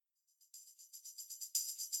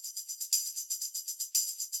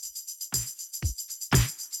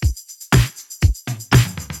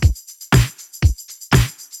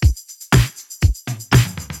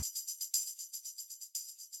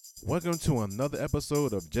Welcome to another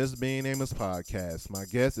episode of Just Being Amos podcast. My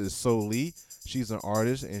guest is So Lee. She's an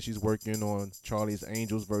artist and she's working on Charlie's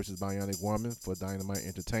Angels versus Bionic Woman for Dynamite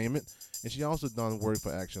Entertainment. And she also done work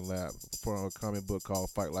for Action Lab for a comic book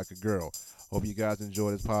called Fight Like a Girl. Hope you guys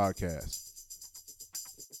enjoy this podcast.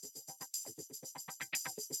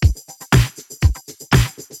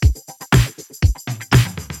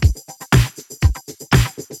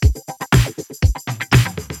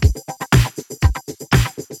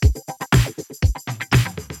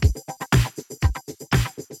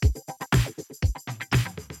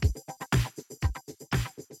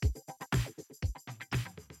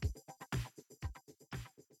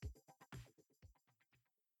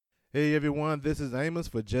 Hey everyone, this is Amos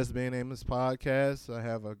for Just Being Amos podcast. I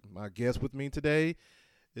have my guest with me today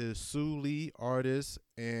is Sue Lee, artist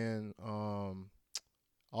and all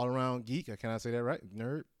around geek. Can I say that right?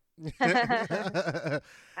 Nerd. I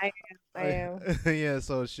am. Yeah,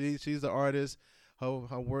 so she's the artist. Her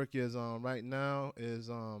work is right now is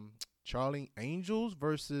Charlie Angels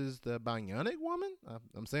versus the Bionic Woman.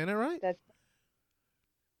 I'm saying that right? That's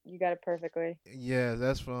You got it perfectly. Yeah,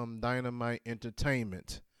 that's from Dynamite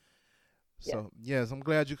Entertainment. Yes. So yes, I'm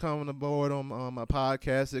glad you're coming aboard on my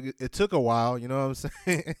podcast. It took a while, you know what I'm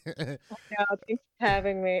saying? No, thanks for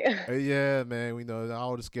having me. Yeah, man. We know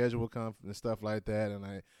all the schedule come and stuff like that, and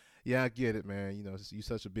I get it, man. You know, you're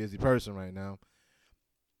such a busy person right now.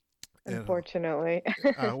 And Unfortunately.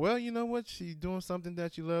 well, you know what? She's doing something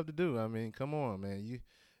that you love to do. I mean, come on, man.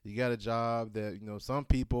 You got a job that some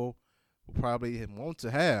people will probably want to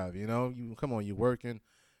have. You know, you come on, you're working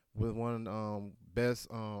with one best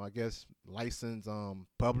I guess licensed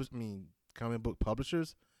comic book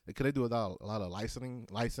publishers. Could they do a lot of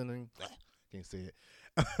licensing? Can't say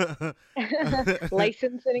it.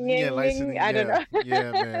 Licensing, Yeah, licensing. I don't Yeah, know.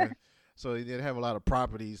 yeah, man. So they have a lot of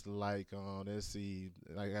properties like let's see,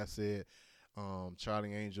 like I said,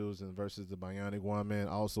 Charlie Angels and versus the Bionic Woman,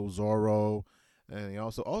 also Zorro, and they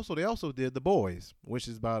also did The Boys, which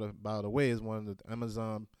is by the way is one of the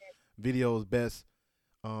Amazon Video's best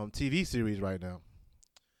TV series right now.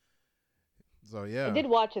 So I yeah. did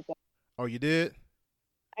watch it though. Oh, you did?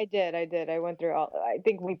 I did. I went through all. I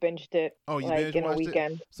think we binged it Oh, you like binge in a watched it.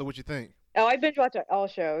 weekend. So what you think? Oh, I binge watch all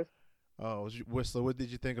shows. Oh, so what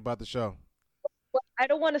did you think about the show? Well, I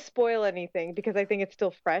don't want to spoil anything because I think it's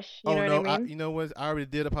still fresh. You Oh know what I no, mean? you know what? I already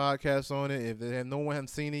did a podcast on it. If no one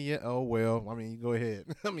hasn't seen it yet, oh well. I mean, you go ahead.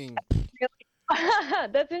 I mean,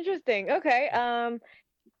 That's interesting. Okay.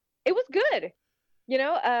 It was good.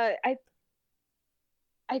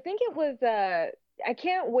 I think it was. I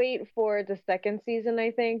can't wait for the second season.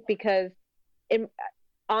 I think because it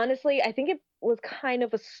honestly, I think it was kind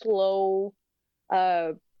of a slow.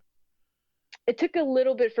 Uh, it took a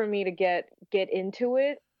little bit for me to get into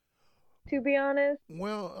it. To be honest,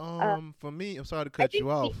 well, uh, for me, I'm sorry to I cut think you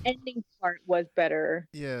the off. ending part was better.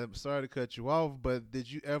 Yeah, I'm sorry to cut you off, but did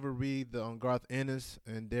you ever read the Garth Ennis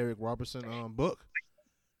and Derek Robertson book?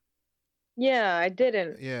 Yeah, I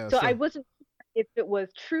didn't. Yeah, So I so wasn't sure if it was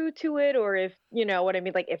true to it or if you know what I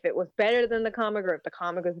mean, like if it was better than the comic or if the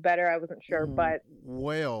comic was better. I wasn't sure, but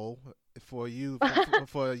well, for you,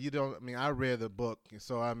 for you don't. I mean, I read the book,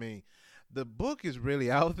 so I mean, the book is really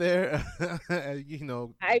out there. you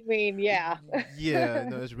know, I mean, yeah. yeah,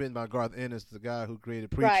 no, it's written by Garth Ennis, the guy who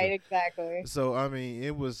created Right, Preacher. exactly. So I mean,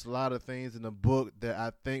 it was a lot of things in the book that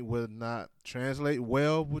I think would not translate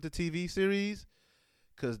well with the TV series,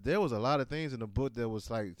 because there was a lot of things in the book that was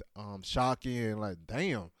like shocking and like,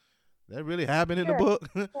 damn, that really happened in the Sure. book.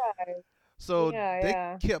 Right. So Yeah, they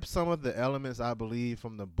yeah. kept some of the elements, I believe,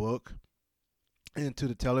 from the book into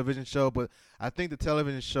the television show, but I think the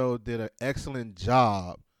television show did an excellent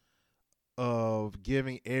job of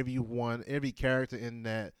giving every character in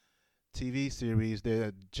that TV series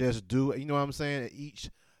that just do, you know what I'm saying? Each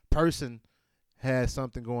person has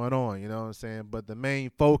something going on, you know what I'm saying? But the main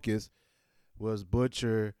focus was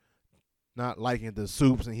Butcher not liking the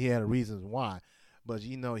soups, and he had reasons why. But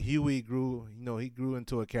Huey grew, he grew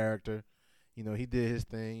into a character. He did his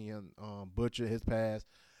thing and Butcher his past.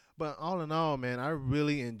 But all in all, man, I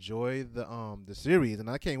really enjoyed the series, and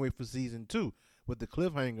I can't wait for season 2 with the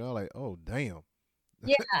cliffhanger. I'm like, oh damn.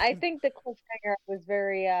 Yeah, I think the cliffhanger was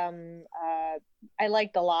very I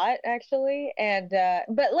liked a lot actually. And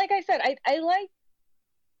but like I said, I like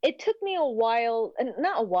it took me a while, and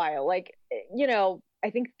not a while, like I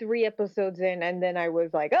think 3 episodes in, and then I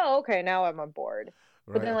was like, oh, okay, now I'm on board.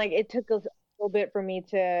 But then Right. like it took a little bit for me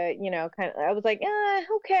to, kind of, I was like,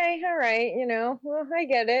 okay, all right, well, I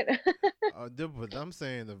get it. But I'm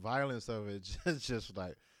saying the violence of it just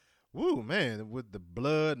like, woo, man, with the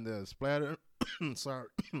blood and the splatter. Sorry.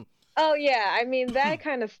 Oh yeah, I mean that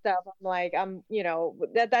kind of stuff. I'm like,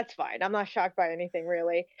 that's fine. I'm not shocked by anything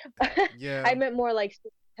really. I Yeah, meant more like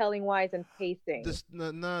telling wise and pacing. this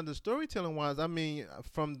nah, the storytelling wise, I mean,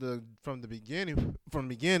 from the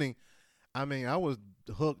beginning, I mean, I was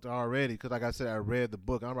hooked already because, like I said, I read the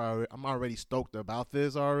book. I'm already stoked about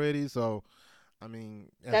this already. So, I mean,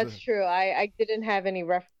 as a That's true. I didn't have any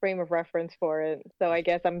frame of reference for it, so I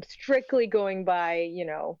guess I'm strictly going by,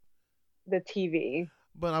 the TV.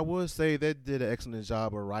 but I would say they did an excellent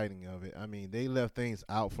job of writing of it. I mean, they left things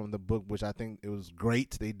out from the book, which I think it was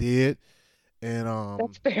great. They did, and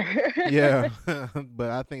That's fair. yeah, but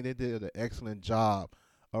I think they did an excellent job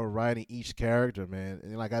of writing each character, man.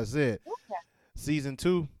 And like I said, season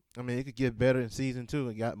two, I mean, it could get better in season two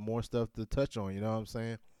and got more stuff to touch on. You know what I'm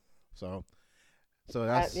saying? So, so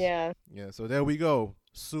that's Yeah. yeah. So there we go.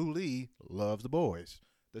 Sue Lee loves the boys,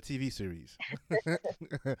 the TV series.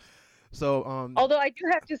 so Although I do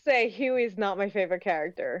have to say, Huey's not my favorite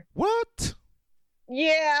character. what?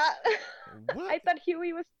 Yeah. What? I thought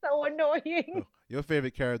Huey was so annoying. Oh, your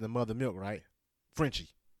favorite character, Mother Milk, right? Frenchie.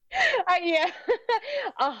 Yeah.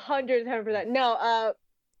 110%. No,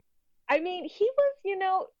 I mean, he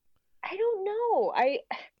was, I don't know.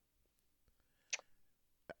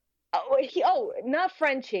 Not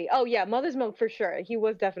Frenchie. Oh yeah, Mother's Milk for sure. He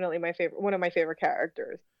was definitely my favorite, one of my favorite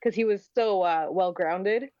characters because he was so well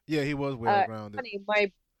grounded. Yeah, he was well grounded.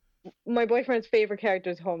 Funny, my boyfriend's favorite character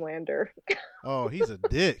is Homelander. Oh, he's a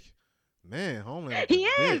dick. Man, Homelander's He a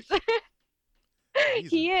dick. is. He's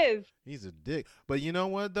a He is. he's a dick. But you know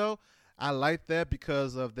what though? I like that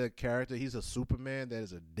because of that character. He's a Superman that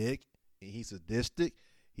is a dick. He's sadistic.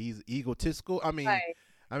 He's egotistical. Right.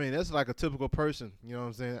 I mean that's like a typical person. You know what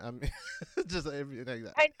I'm saying? I mean, just everything.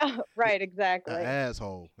 I know. Right. An Exactly.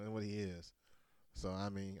 asshole. That's what he is. So I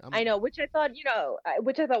mean, I know. Which I thought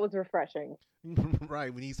was refreshing.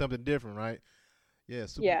 right. We need something different, right? Yeah,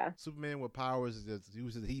 Yeah. Superman with powers is just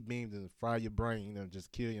uses heat beams and fry your brain and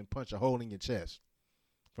just kill you and punch a hole in your chest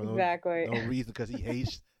for Exactly. no reason because he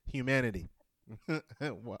hates humanity.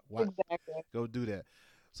 What? Exactly. Go do that.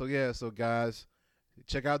 So yeah, so guys,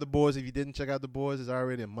 check out the boys. If you didn't check out the boys, it's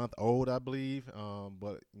already a month old, I believe.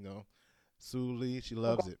 But Sue Lee, she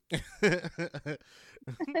loves it.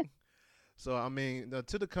 So I mean,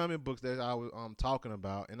 to the comic books that I was talking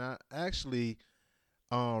about, and I actually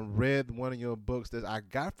read one of your books that I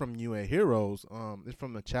got from you at Heroes. It's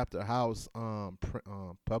from the Chapter House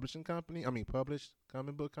publishing company. I mean, published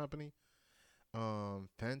comic book company.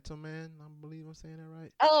 Phantom Man, I believe I'm saying that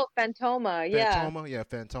right. Oh, Phantoma. Yeah. Phantoma, yeah,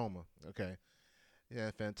 Phantoma. Okay, yeah,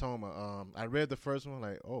 Phantoma. I read the first one,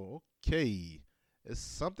 like, oh, okay, it's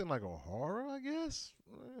something like a horror, I guess.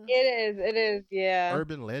 It is. It is. Yeah.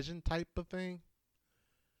 Urban legend type of thing.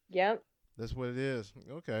 Yep. That's what it is.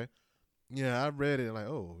 Okay. Yeah, I read it like,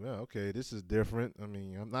 oh, yeah, okay, this is different. I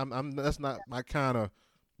mean, that's not my kind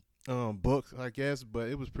of book, I guess, but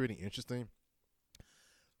it was pretty interesting.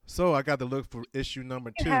 So I got to look for issue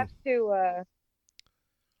number You two. have to.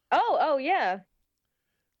 Oh. Yeah.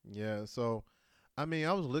 Yeah, so I mean,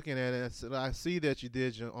 I was looking at it. And I see that you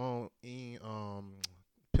did your own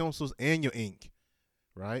pencils and your ink,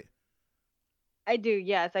 right? I do.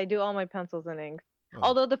 Yes, I do all my pencils and inks. Oh,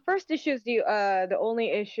 Although the first issue is the only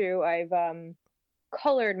issue I've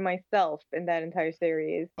colored myself in that entire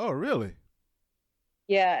series. oh, really?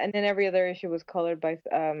 Yeah, and then every other issue was colored by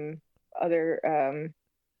other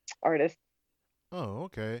artists. Oh,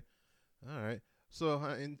 okay. All right. So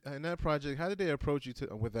in that project, how did they approach you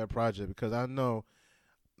with that project? Because I know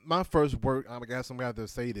my first work. I guess I'm gonna have to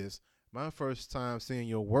say this. My first time seeing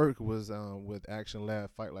your work was with Action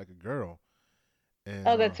Lab Fight Like a Girl, and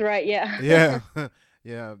Oh, that's right. Yeah. yeah,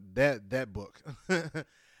 yeah, that book.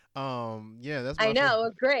 Yeah, that's I my first. know. It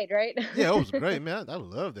was great, right? Yeah, it was great, man. I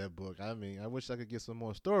love that book. I mean, I wish I could get some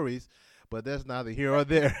more stories, but that's neither here or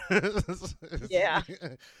there. Yeah.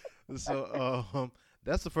 So,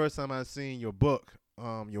 that's the first time I seen your book,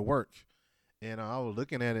 your work, and I was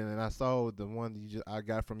looking at it, and I saw the one I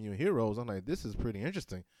got from you, Heroes. I'm like, this is pretty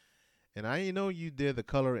interesting, and I didn't know you did the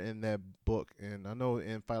color in that book, and I know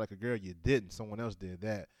in Fight Like a Girl you didn't. Someone else did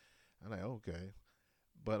that. I'm like, okay,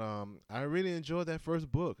 but I really enjoyed that first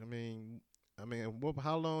book.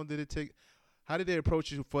 How long did it take? How did they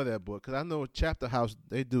approach you for that book? Because I know Chapter House,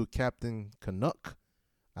 they do Captain Canuck,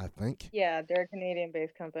 I think. Yeah, they're a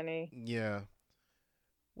Canadian-based company. Yeah.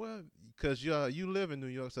 Well, because you live in New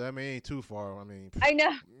York, so I mean, it ain't too far. I mean, I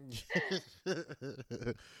know.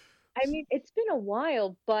 I mean, it's been a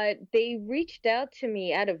while, but they reached out to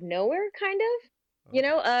me out of nowhere, kind of.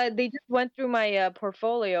 They just went through my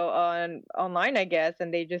portfolio online, I guess,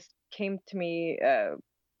 and they just came to me.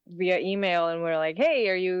 via email and were like, "Hey,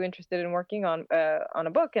 are you interested in working on a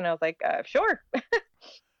book?" And I was like, "Sure."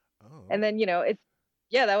 Oh, And then, it's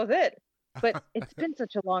yeah, that was it. But it's been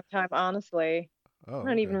such a long time, honestly. I oh,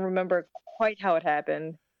 don't even okay. remember quite how it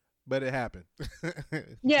happened. But it happened.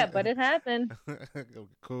 Yeah, but it happened.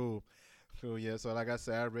 Cool, cool. Yeah. So like I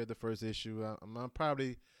said, I read the first issue. I'm gonna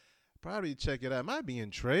probably check it out. It might be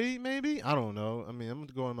in trade, maybe. I don't know. I mean, I'm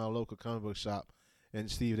gonna go in my local comic book shop and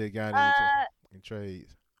see if they got any Uh, in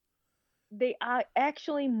trades. they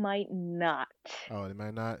actually might not. Oh, they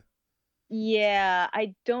might not. Yeah,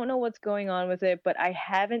 I don't know what's going on with it, but I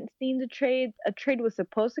haven't seen the trade. A trade was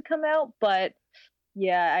supposed to come out, but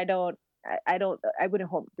yeah, I wouldn't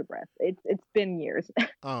hold your breath. It's been years.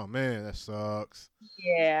 Oh man, that sucks.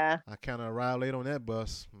 Yeah. I kind of arrived late on that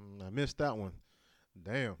bus. I missed that one.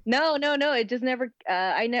 Damn. No, no, no. It just never.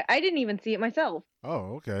 I didn't even see it myself.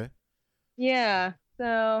 Oh, okay. Yeah. So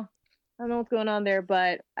I don't know what's going on there,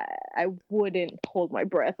 but I wouldn't hold my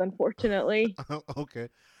breath, unfortunately. Okay.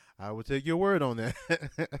 I will take your word on that.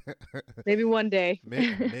 Maybe one day.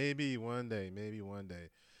 Maybe one day. Maybe one day.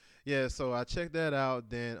 Yeah, so I checked that out.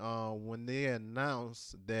 Then when they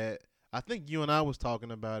announced that, I think you and I was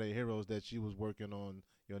talking about it, Heroes, that you was working on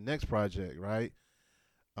your next project, right?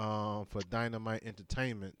 For Dynamite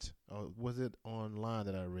Entertainment. Was it online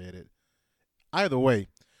that I read it? Either way,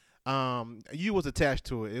 you was attached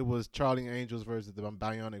to it. It was Charlie Angels versus the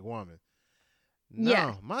Bionic Woman. Yes.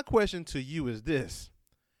 Now, my question to you is this: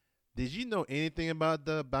 did you know anything about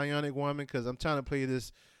the Bionic Woman? Because I'm trying to play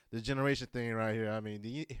this generation thing right here. I mean,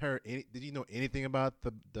 did you know anything about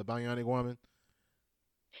the Bionic Woman?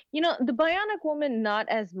 The Bionic Woman, not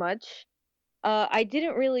as much. I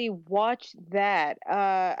didn't really watch that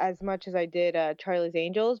as much as I did Charlie's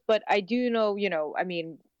Angels, but I do know, I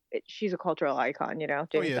mean, she's a cultural icon, Oh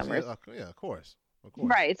Jamie yes, yeah, Summers. yeah, of course, of course.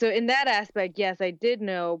 Right. So in that aspect, yes, I did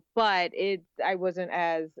know, but I wasn't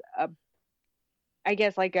I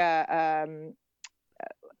guess like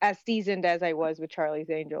as seasoned as I was with Charlie's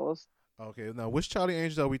Angels. Okay, now which Charlie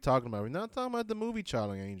Angels are we talking about? We're not talking about the movie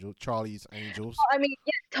Charlie's Angels. I mean,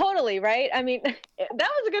 yeah, totally, right? I mean, that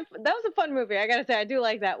was a fun movie. I gotta say, I do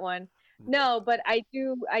like that one. No, but I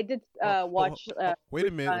did watch Wait a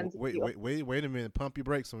Bruce minute. Vaughn's Wait a minute. Pump your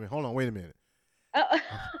brakes on me. Hold on. Wait a minute. Oh.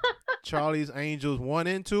 Charlie's Angels 1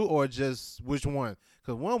 and 2, or just which one?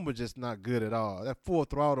 Because one was just not good at all. That Full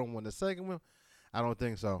Throttle one. The second one, I don't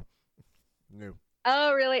think so. No.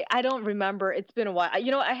 Oh, really? I don't remember. It's been a while.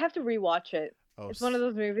 I have to rewatch it. Oh, It's one of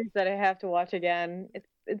those movies that I have to watch again.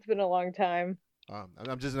 It's been a long time.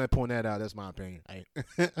 I'm just gonna point that out. That's my opinion.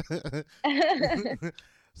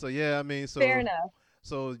 So yeah, I mean, Fair enough.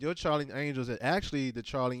 so your Charlie Angels are actually the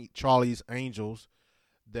Charlie's Angels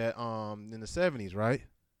that in the '70s, right?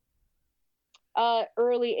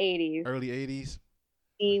 Early 80s. Early '80s.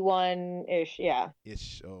 E1-ish, yeah.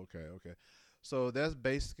 Ish. Oh, okay, okay. So that's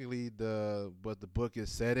basically the what the book is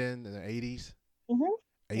set in the '80s. Hmm.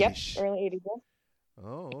 Yep, '80s. early 80s.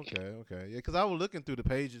 Oh, okay, okay. Yeah, because I was looking through the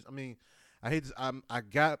pages. I mean, I hate. I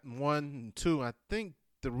got 1 and 2. I think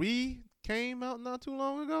 3 came out not too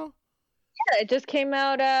long ago. Yeah, it just came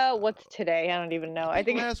out what's Uh, today? I don't even I know. I think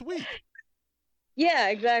think last week. yeah,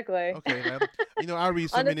 exactly. Okay, man. I read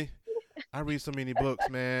so On the many. I read so many books,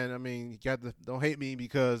 man. I mean, you got to don't hate me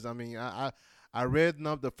because I mean, I read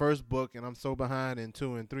up the first book and I'm so behind in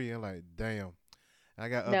 2 and 3. I'm like, damn. I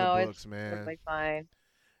got other No, it's books, man. perfectly fine.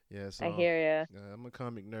 Yeah, I so hear I'm a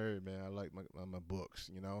comic nerd, man. I like my books.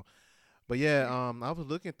 But yeah, I was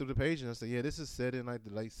looking through the page and I said, yeah, this is set in like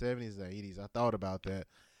the late '70s and '80s. I thought about that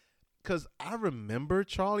because I remember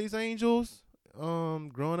Charlie's Angels,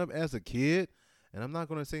 growing up as a kid, and I'm not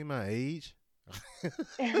gonna say my age.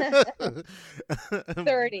 you.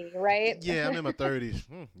 30, right? Yeah, I'm in my 30s.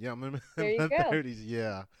 Yeah, I'm in There you my go. 30s.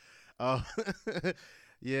 Yeah, uh,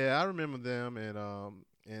 yeah, I remember them,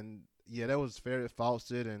 and yeah, that was Farrah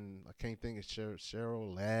Fawcett, and I can't think of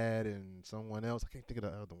Cheryl Ladd and someone else. I can't think of the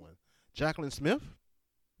other one. Jacqueline Smith.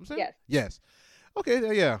 I'm saying Yes. yes.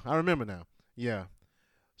 Okay, yeah, I remember now. Yeah.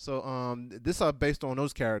 So this are based on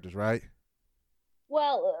those characters, right?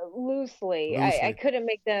 Well, loosely. I Loosely. couldn't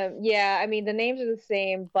make them. Yeah, I mean the names are the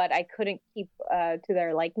same, but I couldn't keep to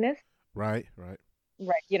their likeness. Right. Right.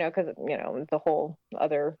 Right, because the whole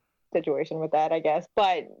other situation with that, I guess.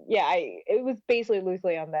 But yeah, I it was basically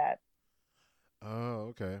loosely on that. Oh,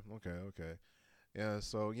 okay, okay, okay. Yeah,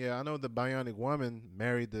 so yeah, I know the Bionic Woman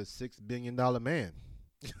married the $6 billion man.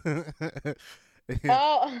 you,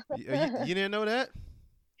 Oh. you didn't know that?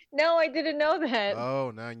 No, I didn't know that.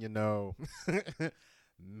 Oh, now you know.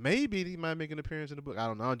 Maybe he might make an appearance in the book. I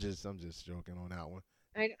don't know. I'm just joking on that one.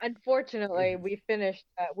 Unfortunately, we finished.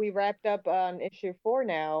 We wrapped up on issue 4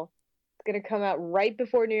 now. It's gonna come out right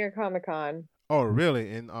before New York Comic Con. Oh,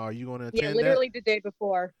 really? And are you going to Yeah, attend that? literally the day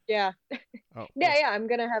before. Yeah, Oh, yeah, yeah. I'm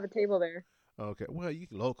gonna have a table there. okay. Well, you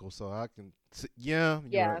local, so I can. Yeah,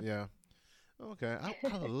 you're right. Yeah, Yeah. Okay.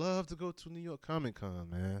 I would love to go to New York Comic Con,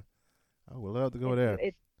 man. I would love to go there.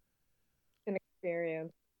 it's an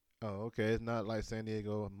experience. Oh, okay. It's not like San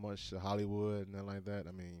Diego, much Hollywood, and nothing like that.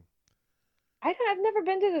 I mean, I've never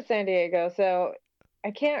been to the San Diego, so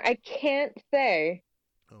I can't say.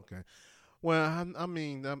 okay. Well, I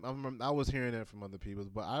mean, I was hearing that from other people,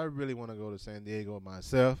 but I really want to go to San Diego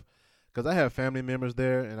myself because I have family members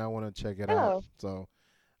there, and I want to check it out. Oh, So,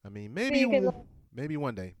 I mean, so you can. maybe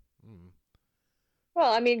one day. Mm.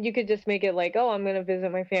 Well, I mean, you could just make it like, oh, I'm gonna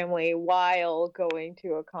visit my family while going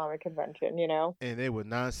to a comic convention. And they would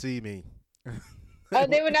not see me. Oh,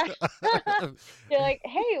 they would not. You're like,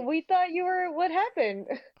 hey, we thought you were. What happened?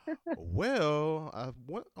 Well, I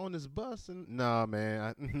went on this bus and nah,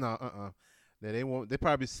 man, no, They won't. They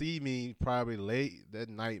probably see me probably late that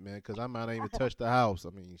night, man, because I might not even touch the house. I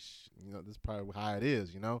mean, this is probably how it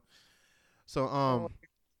is, you know. So, Oh,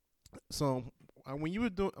 so when you were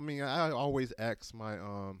doing, I mean, I always ask my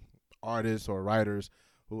artists or writers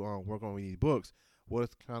who work on these books, what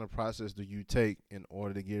kind of process do you take in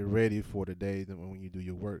order to get ready for the day when you do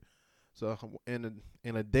your work? So, in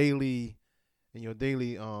a daily in your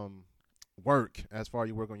daily work as far as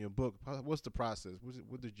you work on your book, what's the process?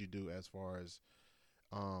 What did you do as far as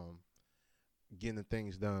um getting the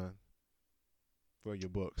things done for your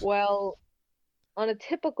books? well, on a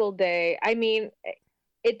typical day, I mean,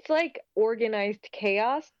 it's like organized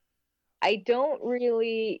chaos. I don't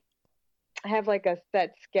really have like a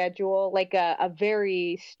set schedule, like a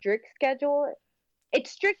very strict schedule.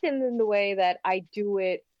 It's strict in the way that I do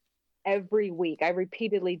it every week. I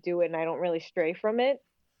repeatedly do it and I don't really stray from it.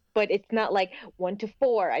 But it's not like 1 to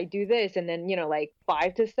 4, I do this, and then, like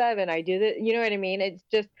 5 to 7, I do this. You know what I mean? It's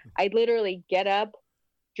just, I literally get up,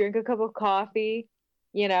 drink a cup of coffee,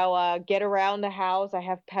 get around the house. I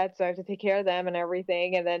have pets, so I have to take care of them and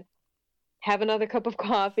everything. And then have another cup of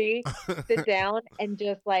coffee, sit down, and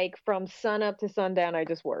just like from sun up to sundown, I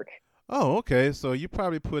just work. Oh, okay. So you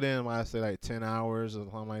probably put in, I say, like 10 hours or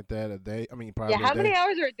something like that a day. I mean, Yeah, probably a how many day.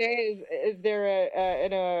 hours a day is there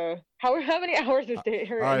in a how many hours is Uh, there All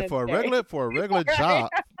in right, a day? for a regular Right?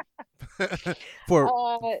 job, for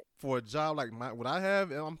Uh, for a job like what I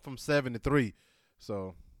have, I'm from 7 to 3,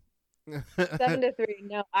 so 7 to 3.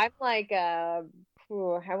 No, I'm like I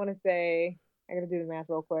want to say I gotta do the math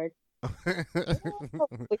real quick.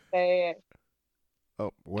 Probably say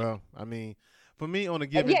oh well, I mean, for me on a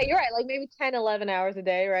given, yeah, you're right. Like maybe 10, 11 hours a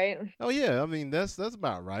day, right? oh yeah, I mean that's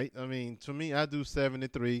about right. I mean, to me, I do 7 to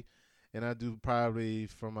 3, and I do probably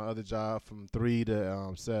from my other job from 3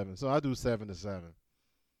 to 7. So I do 7 to 7.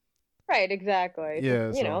 Right, exactly. So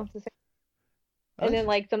Yeah, so it's the same. And that's, then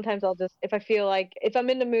like sometimes I'll just if I feel like if I'm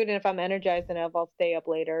in the mood and if I'm energized enough, I'll stay up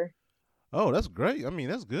later. oh, that's great. I mean,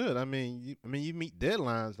 that's good. I mean, you meet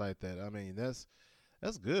deadlines like that. I mean, that's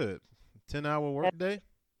good. 10 hour workday.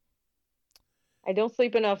 I don't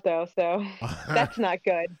sleep enough though, so that's not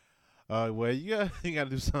good. Well, you got to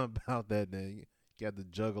do something about that. Then you got to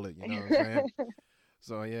juggle it. You know what I'm saying?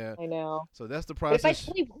 So yeah, I know. so that's the But if I process,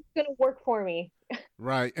 sleep, who's gonna work for me?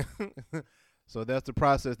 right? So that's the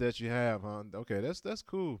process that you have, huh? Okay, that's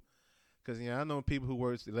cool. Cause I know people who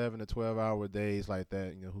works 11 to 12 hour days like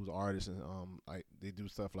that. Who's artists and like they do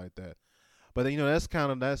stuff like that. But that's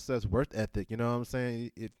kind of that's work ethic. You know what I'm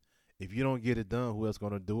saying? If you don't get it done, who else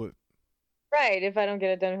gonna do it? Right. If I don't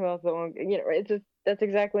get it done, who else will? It's just that's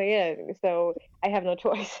exactly it. So I have no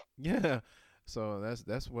choice. Yeah. So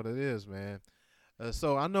that's what it is, man.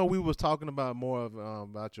 So I know we was talking about more of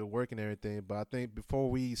about your work and everything, but I think before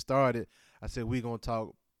we started, I said we gonna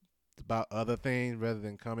talk about other things rather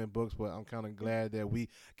than comic books. But I'm kind of glad that we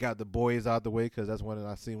got the boys out the way because that's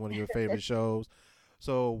I seen one of your favorite shows.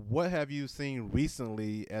 So what have you seen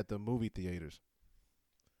recently at the movie theaters?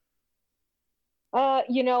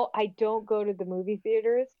 I don't go to the movie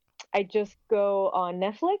theaters. I just go on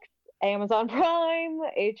Netflix, Amazon Prime,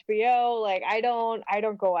 HBO. Like I don't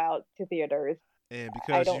go out to theaters. And I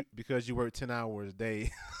because don't you work 10 hours a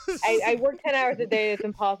day. I work 10 hours a day. It's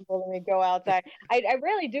impossible for me to go outside. I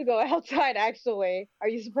rarely do go outside actually. Are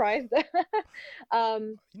you surprised?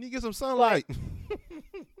 um You need to get some but sunlight.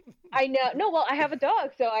 I know no, well, I have a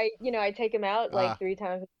dog, so I take him out like Ah, 3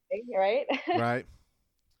 times a day, right? right.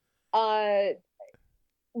 uh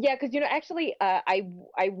Yeah, because actually,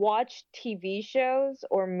 I watch TV shows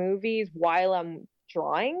or movies while I'm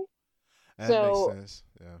drawing. That makes So sense.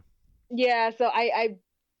 Yeah. yeah, so I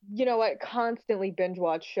you know what, constantly binge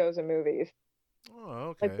watch shows and movies.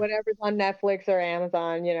 Oh, Like okay. whatever's on Netflix or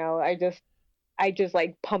Amazon, I just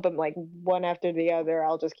like pump them like one after the other.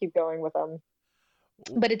 I'll just keep going with them.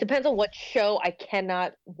 W- But it depends on what show I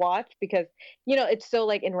cannot watch because it's so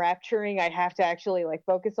like enrapturing. I have to actually like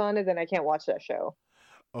focus on it, then I can't watch that show.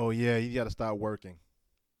 Oh yeah, you got to start working.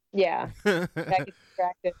 Yeah, I get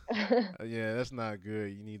distracted. Yeah, that's not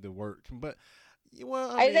good. You need to work. But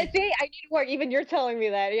well, I I mean, think I need to work. Even you're telling me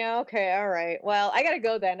that. Yeah, okay, all right. Well, I gotta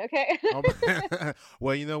go then. Okay. um,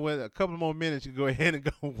 well, you know what? A couple more minutes, you go ahead and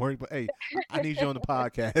go work. But hey, I need you on the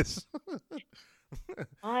podcast.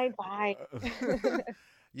 Bye bye.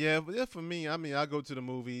 Yeah, but yeah, for me, I mean, I go to the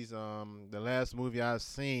movies. The last movie I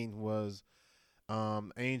seen was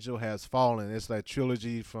Angel Has Fallen. It's like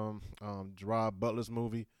trilogy from Gerard Butler's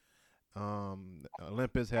movie.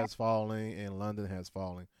 Olympus Has Fallen and London Has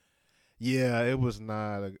Fallen. Yeah, it was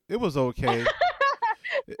not. It was okay.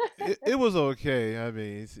 It was okay. I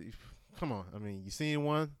mean, come on. I mean, you seen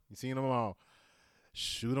one, you seen them all.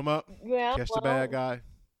 Shoot them up, Yeah. catch the bad Well, guy,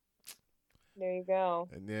 there you go.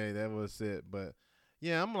 and yeah, that was it. But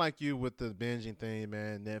yeah, I'm like you with the binging thing,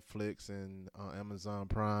 man. Netflix and Amazon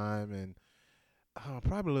Prime, and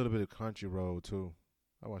probably a little bit of Crunchyroll too.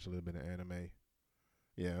 I watch a little bit of anime.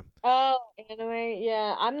 Yeah, Oh, anime.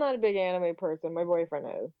 Yeah, I'm not a big anime person. My boyfriend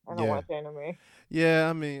is. I don't yeah, watch anime. yeah.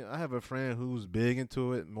 I mean, I have a friend who's big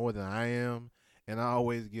into it more than I am, and I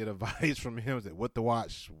always get advice from him that what to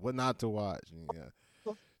watch, what not to watch.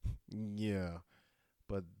 Yeah, yeah.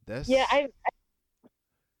 But Yeah, that's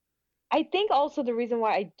I think also the reason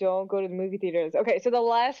why I don't go to the movie theaters. Okay, so the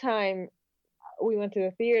last time we went to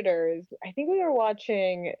the theaters, I think we were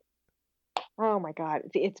watching. Oh my God,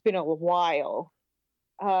 it's been a while.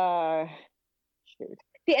 Uh, Shoot.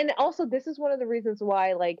 See, and also this is one of the reasons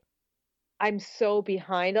why like I'm so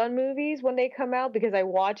behind on movies when they come out because I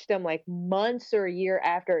watch them like months or a year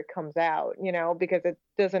after it comes out, because it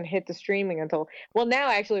doesn't hit the streaming until well now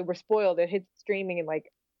actually we're spoiled. It hits streaming in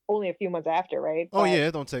like only a few months after, right? oh But yeah,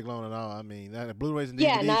 it don't take long at all. I mean, that Blu-rays and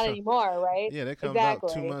yeah, DVDs not come. anymore, right? Yeah, that comes out two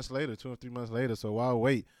Exactly. months later, 2 or 3 months later. So why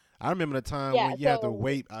wait? I remember the time Yeah, when you had to so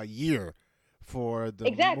wait a year for the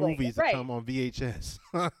exactly. movies to Right. come on VHS.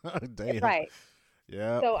 Damn. Right.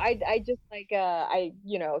 Yeah. So I just like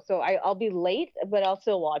so I'll be late but I'll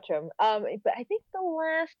still watch them. But I think the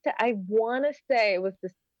last I want to say it was the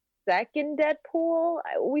second Deadpool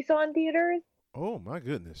we saw in theaters. Oh my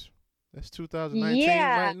goodness. That's 2019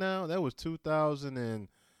 Yeah. right now. That was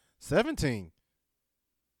 2017,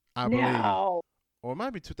 I believe, No. or it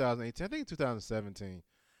might be 2018. I think 2017.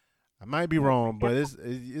 I might be Oh my wrong, God. but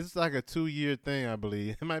it's like a 2 year thing, I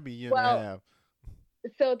believe. It might be a year and a Well, half.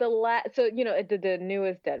 so the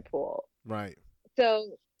newest Deadpool. Right.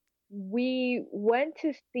 So we went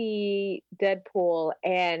to see Deadpool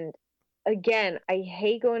and again, I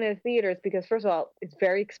hate going to theaters because first of all, it's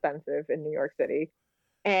very expensive in New York City.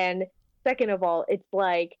 And second of all, it's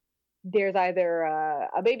like there's either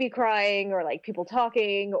a baby crying or like people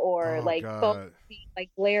talking or Oh like phones God. being like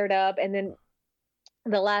blared up. And then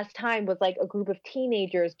the last time was like a group of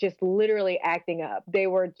teenagers just literally acting up. They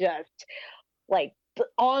were just like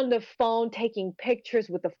on the phone taking pictures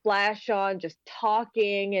with the flash on, just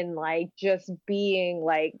talking and like just being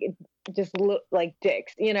like just look like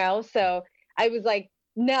dicks. So I was like,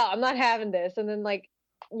 no, I'm not having this. And then like,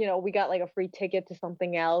 we got like a free ticket to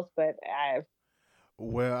something else, but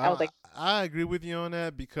Well, I was like, I agree with you on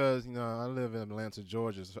that because I live in Atlanta,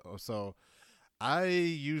 Georgia, so I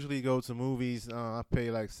usually go to movies. I pay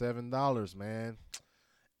like $7, man, oh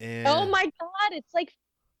and my God, it's like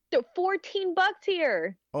 $14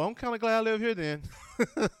 here. oh, I'm kind of glad I live here then.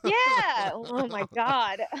 Yeah. Oh my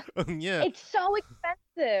God. Yeah, It's so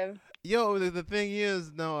expensive. yo, the thing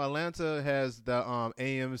is, no, Atlanta has the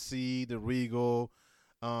AMC, the Regal.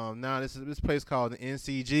 Now this place called the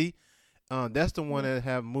NCG. That's the one that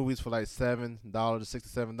have movies for like $7 to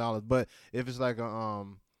 $67. But if it's like a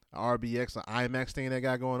RBX or IMAX thing that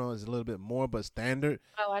got going on, it's a little bit more, but standard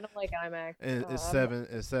Oh, I don't like IMAX. and it's I'm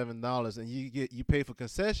 $7, and you pay for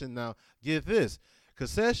concession. Now get this,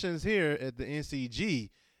 concessions here at the NCG,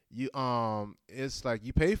 you it's like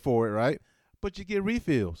you pay for it, right? But you get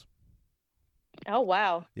refills. Oh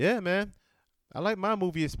wow. Yeah, man. I like my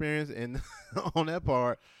movie experience and on that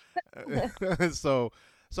part. so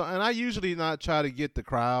and I usually not try to get the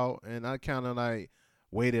crowd, and I kind of like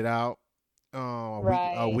wait it out a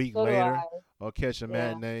Right. week So do later I. or catch a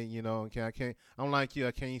Yeah. matinee. I can't. I'm like you.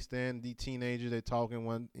 I can't stand the teenagers. They talking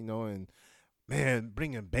and man,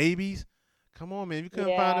 bringing babies. Come on, man. If you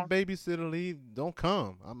couldn't find a Yeah. babysitter, leave. Don't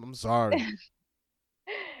come. I'm sorry.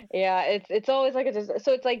 Yeah, it's always like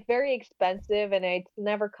so it's like very expensive and it's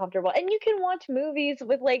never comfortable. And you can watch movies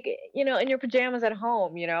with like, in your pajamas at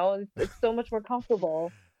home, It's so much more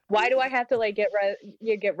comfortable. Why do I have to like get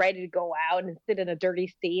ready to go out and sit in a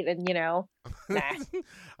dirty seat and, nah.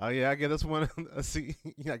 Oh yeah, I guess that's one. See,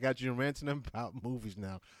 I got you ranting about movies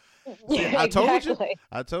now. See, Yeah, exactly.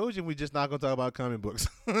 I told you, we just not gonna talk about comic books.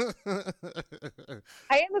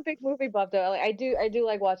 I am a big movie buff though. Like, I do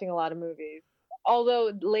like watching a lot of movies.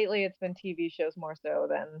 Although lately it's been TV shows more so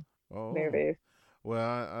than Oh, movies.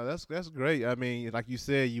 well, that's great. I mean, like you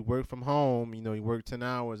said, you work from home. You work 10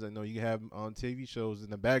 hours. I know you have on TV shows in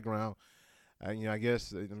the background. I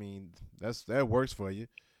guess I mean that works for you.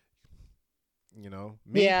 Me,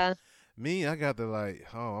 Yeah. I got to like,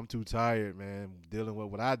 oh, I'm too tired, man, dealing with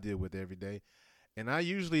what I deal with every day. And I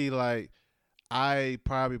usually like, I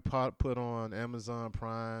probably put on Amazon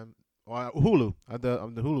Prime or Hulu. On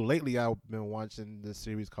the Hulu lately, I've been watching this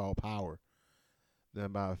series called Power. The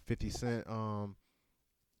about 50 Cent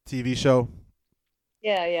TV show.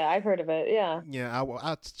 Yeah, yeah, I've heard of it. Yeah. Yeah,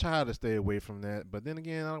 I try to stay away from that, but then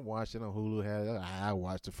again, I watched it on Hulu. I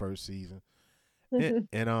watched the first season,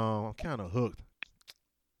 and I'm kind of hooked.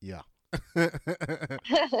 Yeah. No,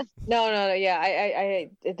 no, no, yeah,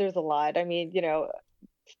 there's a lot. I mean,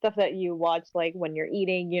 stuff that you watch like when you're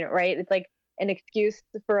eating, right? It's like an excuse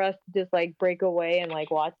for us to just like break away and like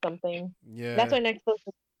watch something. That's Yeah. why Netflix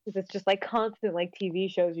is it's just like constant like TV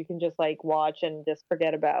shows you can just like watch and just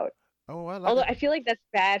forget about. Oh, I like Although it. I feel like that's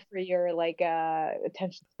bad for your like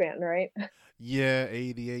attention span, right? Yeah,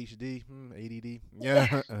 ADHD, ADD.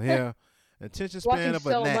 Yeah, yeah. Attention span Watching of a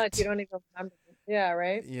so much you gnat. don't even remember. Yeah,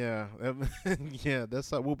 right? Yeah, yeah. That's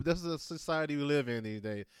the society we live in these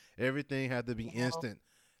days. Everything had to be Yeah. instant.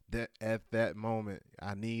 That at that moment,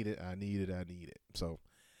 I need it. I need it. I need it. So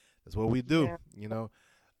that's what we do. Yeah.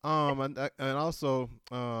 And also,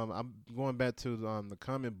 I'm going back to the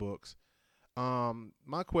comic books.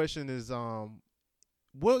 My question is,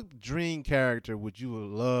 what dream character would you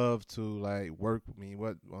love to like work with me?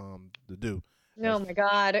 What to do? Oh As my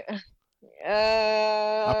God. I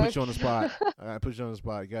Uh, put you on the spot. I put you on the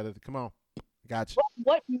spot. You got to come on. Gotcha.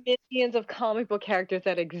 what millions of comic book characters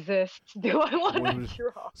that exist do I want What to was-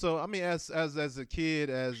 draw? So I mean, as a kid,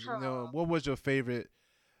 Huh. what was your favorite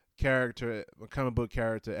character, a comic book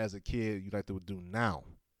character as a kid you like to do now?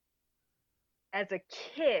 As a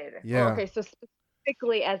kid. Oh, Yeah, okay, so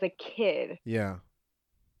specifically as a kid. yeah.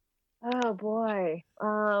 Oh boy.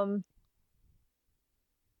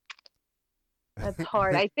 That's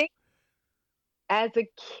hard. I think as a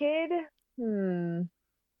kid, hmm,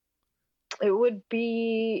 it would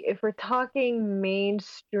be if we're talking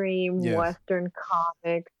mainstream Yes. Western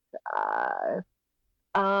comics,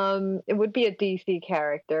 it would be a DC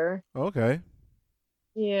character. Okay.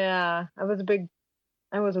 Yeah, I was a big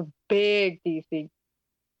DC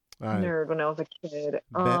All right. nerd when I was a kid.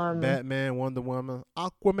 Batman, Wonder Woman,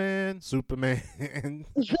 Aquaman, Superman,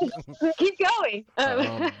 Keep going.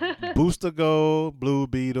 Booster Gold, Blue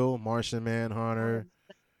Beetle, Martian Manhunter.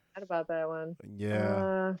 Forgot about that one.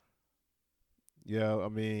 Yeah, yeah. I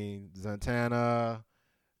mean Zatanna.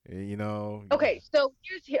 You know. Okay, so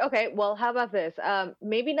okay, well, how about this?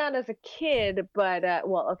 Maybe not as a kid, but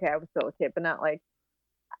well, okay, I was still a kid, but not like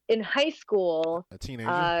in high school. A teenager.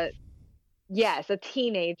 Uh, yes, a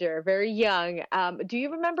teenager, very young. Do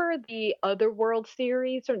you remember the Otherworld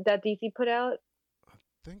series that DC put out?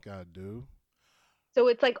 Think I do. So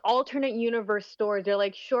it's like alternate universe stories. They're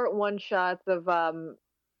like short one shots of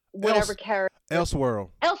whatever Else, character. Elseworld.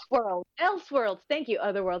 Elseworlds. Thank you,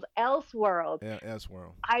 Otherworlds, Elseworlds. Yeah,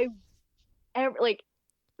 Elseworld. I like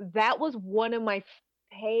that was one of my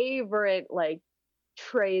favorite like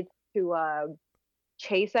trades to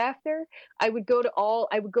chase after. I would go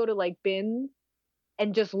to like bins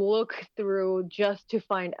and just look through just to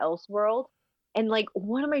find Elseworld. And like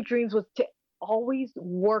one of my dreams was to always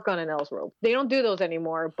work on an Elseworld. They don't do those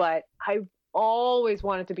anymore, but I always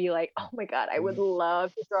wanted to be like, oh my God, I would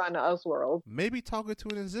love to draw an Elseworld. Maybe talk it to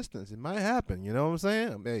an existence. It might happen. You know what I'm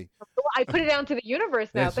saying? Hey, Well, I put it down to the universe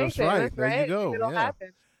now. that's Thanks, right. Amos, There you right? go. It'll Yeah,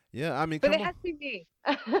 happen. yeah. I mean, But come it on. has to be me.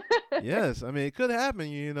 Yes, I mean it could happen.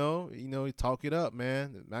 You talk it up,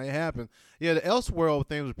 man. It might happen. Yeah, the Elseworld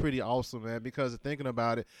thing was pretty awesome, man. Because thinking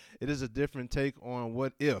about it, it is a different take on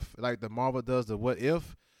what if. Like the Marvel does the what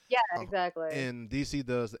if, Yeah, uh, exactly. and DC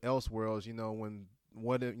does the Elseworlds. When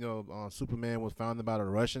what if Superman was founded by the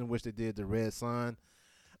Russian, which they did the Red Sun.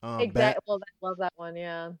 Exactly. Well, I love that one.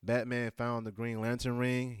 Yeah, Batman found the Green Lantern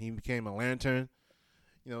ring. He became a Lantern.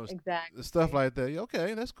 Stuff exactly. like that. Yeah,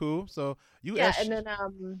 okay, that's cool. So you Yeah, and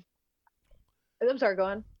actually then I'm sorry, go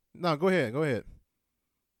on. no, go ahead, go ahead.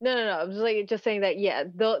 No, no, no. I was like just saying that. Yeah,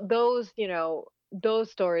 those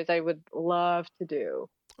those stories I would love to do.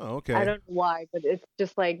 Oh, I okay. don't know why, but it's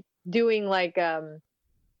just like doing like kind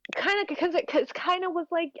of because it kind of was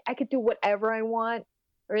like I could do whatever I want,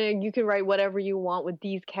 or you can write whatever you want with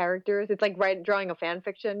these characters. It's like drawing a fan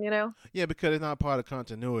fiction, you know? Yeah, because it's not part of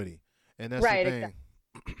continuity, and that's the Right, thing.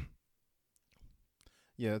 exactly.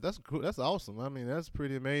 Yeah, that's cool. That's awesome. I mean, that's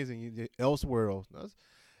pretty amazing. You did Elseworld. That's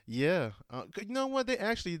yeah. You know what? They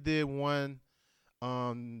actually did one.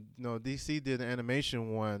 DC did an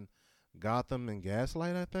animation one, Gotham and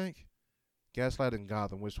Gaslight. I think Gaslight and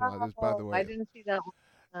Gotham. Which one? This, by the Oh, I way, didn't see that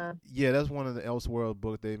one. yeah, that's one of the Elseworld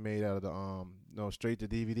book they made out of the straight to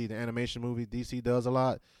DVD. The animation movie DC does a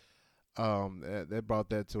lot. They brought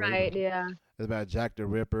that to it. Right, yeah. It's about Jack the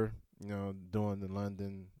Ripper. Doing the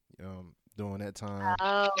London. During that time.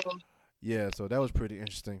 Oh, Yeah, so that was pretty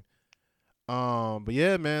interesting. But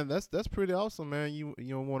yeah, man, that's pretty awesome, man. You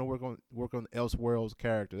want to work on Elseworld's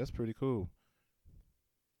character. That's pretty cool.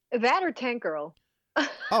 that or Tank Girl.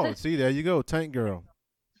 Oh, see, there you go, Tank Girl.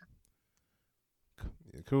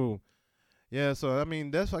 Yeah, cool. Yeah, so I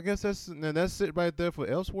mean, I guess that's it right there for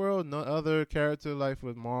Elseworld. No other character like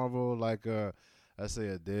with Marvel, like I say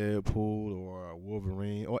a Deadpool or a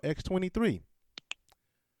Wolverine or X-23.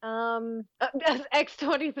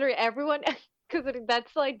 X-23. Everyone, because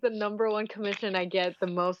that's like the number one commission I get the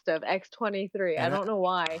most of. X-23. I And don't know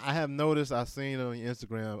why. I have noticed. I've seen it on your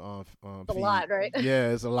Instagram It's a feed. lot, right? Yeah,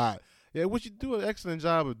 it's a lot. Yeah, which you do an excellent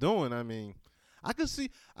job of doing. I mean, I could see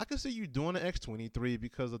you doing an X-23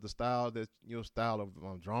 because of the style that your style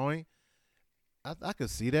of drawing. I could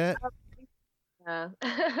see that. Yeah.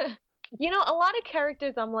 A lot of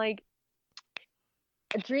characters I'm like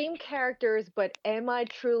dream characters, but am I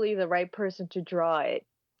truly the right person to draw it?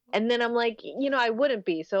 And then I'm like, I wouldn't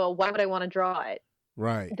be, so why would I want to draw it?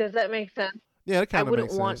 Right. Does that make sense? Yeah, that I kind of wouldn't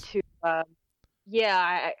makes want sense. to,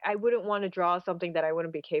 yeah, I wouldn't want to draw something that I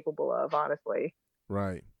wouldn't be capable of, honestly.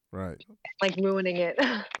 Right. Right. Like ruining it.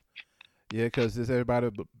 Yeah, because it's everybody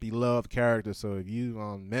beloved character. So if you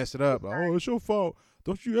mess it up, oh, it's your fault.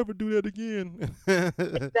 Don't you ever do that again.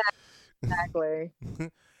 Exactly.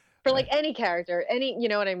 For like any character, you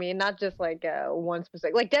know what I mean? Not just like one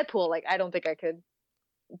specific, like Deadpool. Like I don't think I could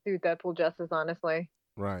do Deadpool justice, honestly.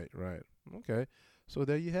 Right. Right. Okay. So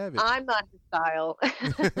there you have it. I'm not his style.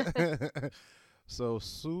 So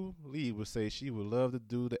Sue Lee would say she would love to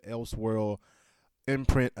do the Elseworld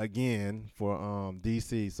imprint again for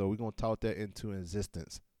DC. So we're gonna talk that into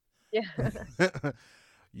existence. Yeah.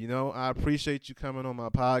 I appreciate you coming on my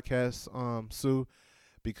podcast, Sue,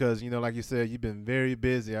 because like you said, you've been very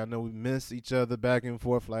busy. I know we miss each other back and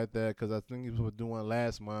forth like that because I think you were doing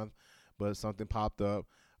last month, but something popped up.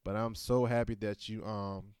 But I'm so happy that you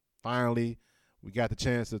finally we got the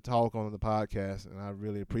chance to talk on the podcast, and I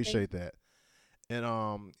really appreciate that. And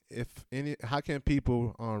how can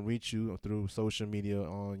people reach you through social media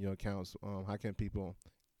on your accounts? How can people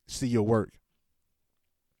see your work?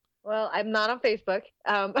 Well, I'm not on Facebook,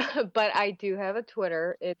 but I do have a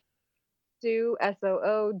Twitter. It's Sue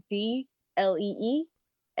SOODLEE,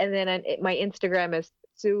 and then my Instagram is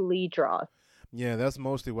Sue Lee Draws. Yeah, that's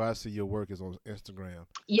mostly why I see your work is on Instagram.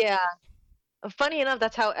 Yeah. Funny enough,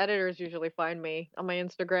 that's how editors usually find me on my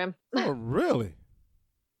Instagram. Oh, really?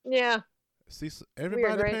 Yeah. See,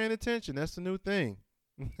 everybody Weird, right? paying attention. That's the new thing.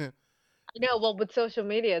 I know. Well, with social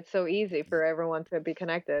media, it's so easy for everyone to be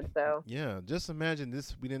connected. So Yeah, just imagine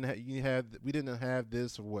this. We didn't have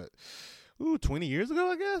this for what? 20 years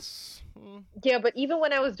ago, I guess. yeah, but even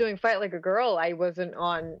when I was doing Fight Like a Girl, I wasn't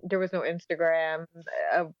on. There was no Instagram.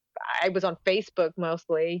 I was on Facebook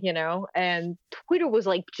mostly, and Twitter was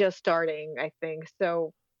like just starting, I think.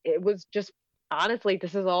 So it was just honestly,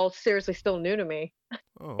 this is all seriously still new to me.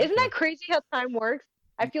 Oh, Isn't okay. that crazy how time works?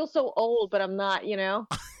 I feel so old, but I'm not.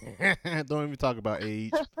 Don't even talk about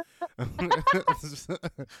age.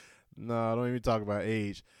 No, don't even talk about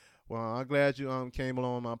age. Well, I'm glad you came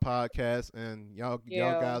along my podcast, and y'all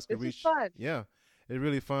guys can This is reach. fun. Yeah, it's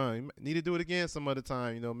really fun. You need to do it again some other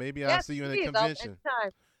time. Maybe I'll Yes, see you in a please. convention.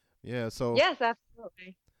 Anytime. Yeah, so Yes,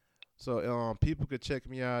 absolutely. people could check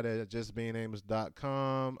me out at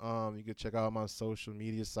justbeingamos.com. You can check out my social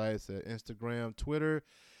media sites at Instagram, Twitter,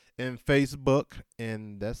 and Facebook,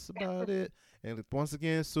 and that's about it. And once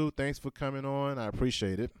again, Sue, thanks for coming on. I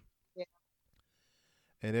appreciate it. Yeah.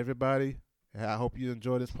 And everybody, I hope you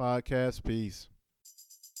enjoy this podcast. Peace.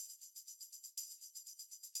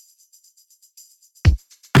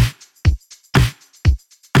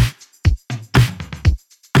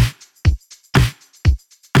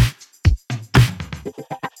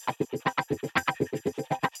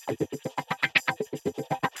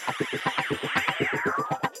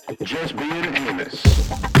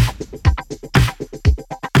 this.